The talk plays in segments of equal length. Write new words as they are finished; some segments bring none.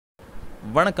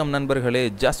வணக்கம் நண்பர்களே,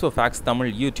 just for facts Tamil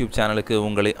YouTube சேனலுக்கு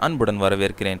உங்களை அன்புடன்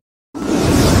வரவேற்கிறேன்.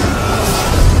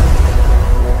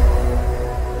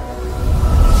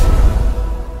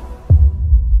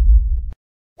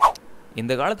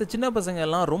 இந்த காலத்து சின்ன பசங்க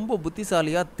எல்லாம் ரொம்ப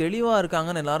புத்திசாலியா தெளிவா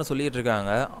இருக்காங்கன்னு எல்லாரும் சொல்லிட்டு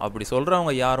இருக்காங்க. அப்படி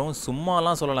சொல்றவங்க யாரும்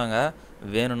சும்மாலாம் சொல்லலாங்க.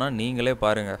 வேணும்னா நீங்களே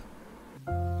பாருங்க.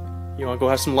 You want to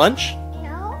go have some lunch?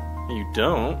 No. You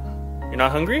don't? You're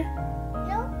not hungry?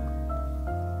 No.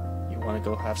 You want to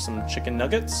go have some chicken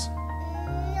nuggets?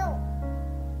 No.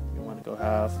 You want to go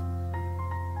have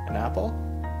an apple?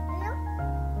 No.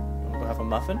 You want to go have a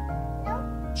muffin? No.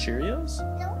 Cheerios?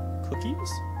 No.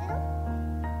 Cookies? No.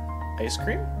 Ice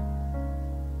cream?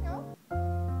 No.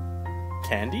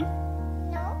 Candy?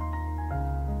 No.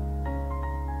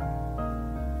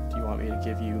 Do you want me to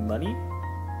give you money?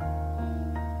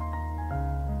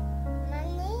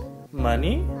 Money.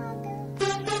 Money?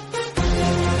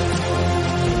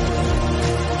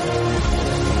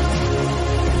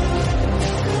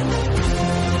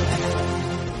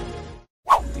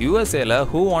 யூஎஸ்ஏல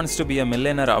who wants to be a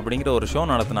millionaire அப்படிங்கிற ஒரு show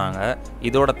நடத்துனாங்க.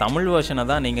 இதோட தமிழ் வெர்ஷனை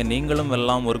தான் நீங்களும்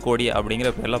வெல்லலாம் ஒரு கோடி அப்படிங்கிற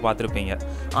பேரில் பார்த்துருப்பீங்க.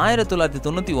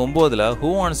 1999 who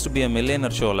wants to be a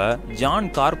millionaire ஷோவில் ஜான்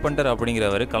கார்பெண்டர்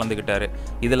அப்படிங்கிறவர் கலந்துக்கிட்டார்.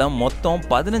 இதில் மொத்தம்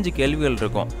 15 கேள்விகள்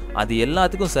இருக்கும். அது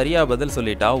எல்லாத்துக்கும் சரியாக பதில்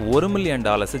சொல்லிட்டா $1 மில்லியன்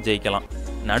ஜெயிக்கலாம்.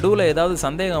 நடுவில் ஏதாவது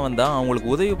சந்தேகம் வந்தால் அவங்களுக்கு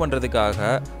உதவி பண்ணுறதுக்காக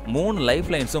 3 லைஃப்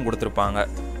லைன்ஸும் கொடுத்துருப்பாங்க.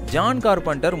 ஜான்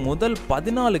கார்பெண்டர் முதல்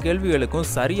 14 கேள்விகளுக்கும்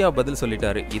சரியாக பதில்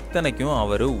சொல்லிட்டார். இத்தனைக்கும்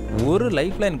அவர் ஒரு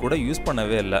லைஃப் லைன் கூட யூஸ்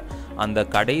பண்ணவே இல்லை. அந்த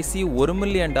கடைசி $1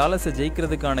 மில்லியன்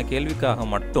ஜெயிக்கிறதுக்கான கேள்விக்காக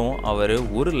மட்டும் அவர்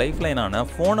ஒரு லைஃப் லைனான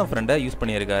ஃபோன் ஃப்ரெண்டை யூஸ்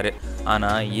பண்ணியிருக்காரு.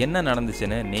 ஆனால் என்ன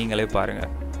நடந்துச்சுன்னு நீங்களே பாருங்க.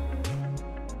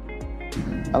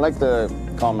 I'd like to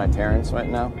call my parents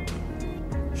right now.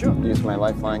 Sure. Use my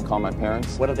lifeline, call my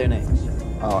parents. What are their names?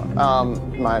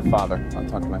 My father. I'll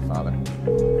talk to my father.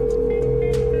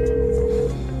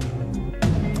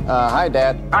 Hi,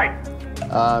 Dad. Hi.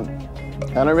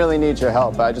 I don't really need your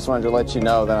help. I just wanted to let you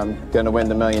know that I'm going to win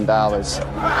the $1 million.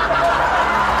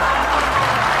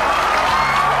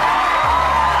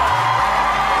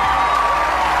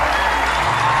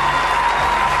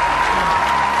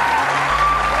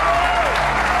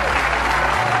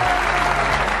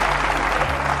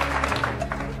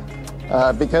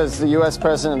 Because the U.S.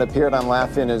 president appeared on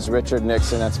Laugh-In as Richard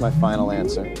Nixon. That's my final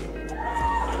answer.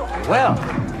 Well,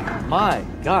 my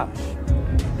gosh.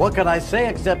 What can I say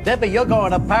except, Debbie, you're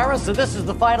going to Paris, and this is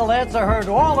the final answer heard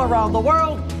all around the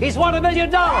world. He's won $1 million.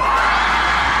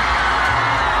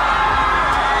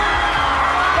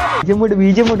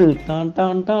 Vijamudu. Tan,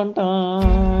 tan, tan, tan.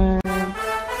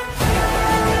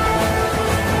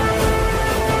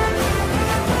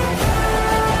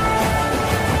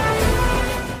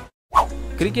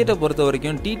 கிரிக்கெட்டை பொறுத்த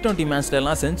வரைக்கும் T20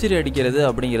 மேட்ச்லலாம் century அடிக்கிறது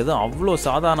அப்படிங்கிறது அவ்வளோ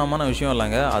சாதாரணமான விஷயம்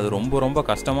இல்லைங்க. அது ரொம்ப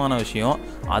கஷ்டமான விஷயம்.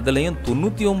 அதுலேயும்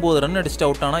 99 ரன் அடிச்சுட்டு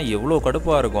அவுட் ஆனால் எவ்வளோ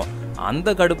கடுப்பாக இருக்கும். அந்த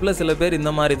கடுப்பில் சில பேர்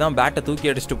இந்த மாதிரி தான் பேட்டை தூக்கி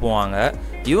அடிச்சுட்டு போவாங்க.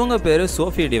 இவங்க பேர்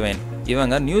சோஃபி டிவைன்.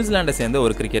 இவங்க நியூசிலாண்டை சேர்ந்த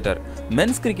ஒரு கிரிக்கெட்டர்.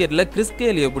 மென்ஸ் கிரிக்கெட்டில் கிறிஸ்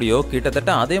கேல் எப்படியோ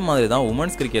கிட்டத்தட்ட அதே மாதிரி தான்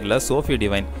உமன்ஸ் கிரிக்கெட்டில் சோஃபி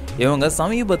டிவைன். இவங்க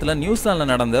சமீபத்தில்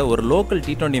நியூசிலாண்டில் நடந்த ஒரு லோக்கல்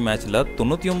T20 மேட்ச்சில்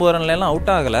 99 ரன்லாம்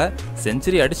அவுட் ஆகலை,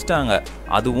 செஞ்சுரி அடிச்சிட்டாங்க.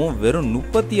 அதுவும் வெறும்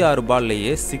 36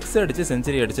 பால்லையே 6 அடித்து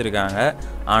செஞ்சுரி அடிச்சிருக்காங்க.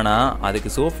 ஆனால்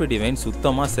அதுக்கு சோஃபி டிவைன்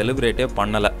சுத்தமாக செலிப்ரேட்டே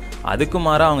பண்ணலை. அதுக்கு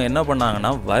மாற அவங்க என்ன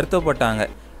பண்ணாங்கன்னா வருத்தப்பட்டாங்க.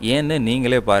 ஏன்னு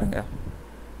நீங்களே பாருங்க.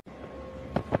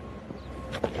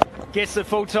 Gets the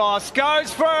full toss,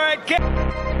 goes for it.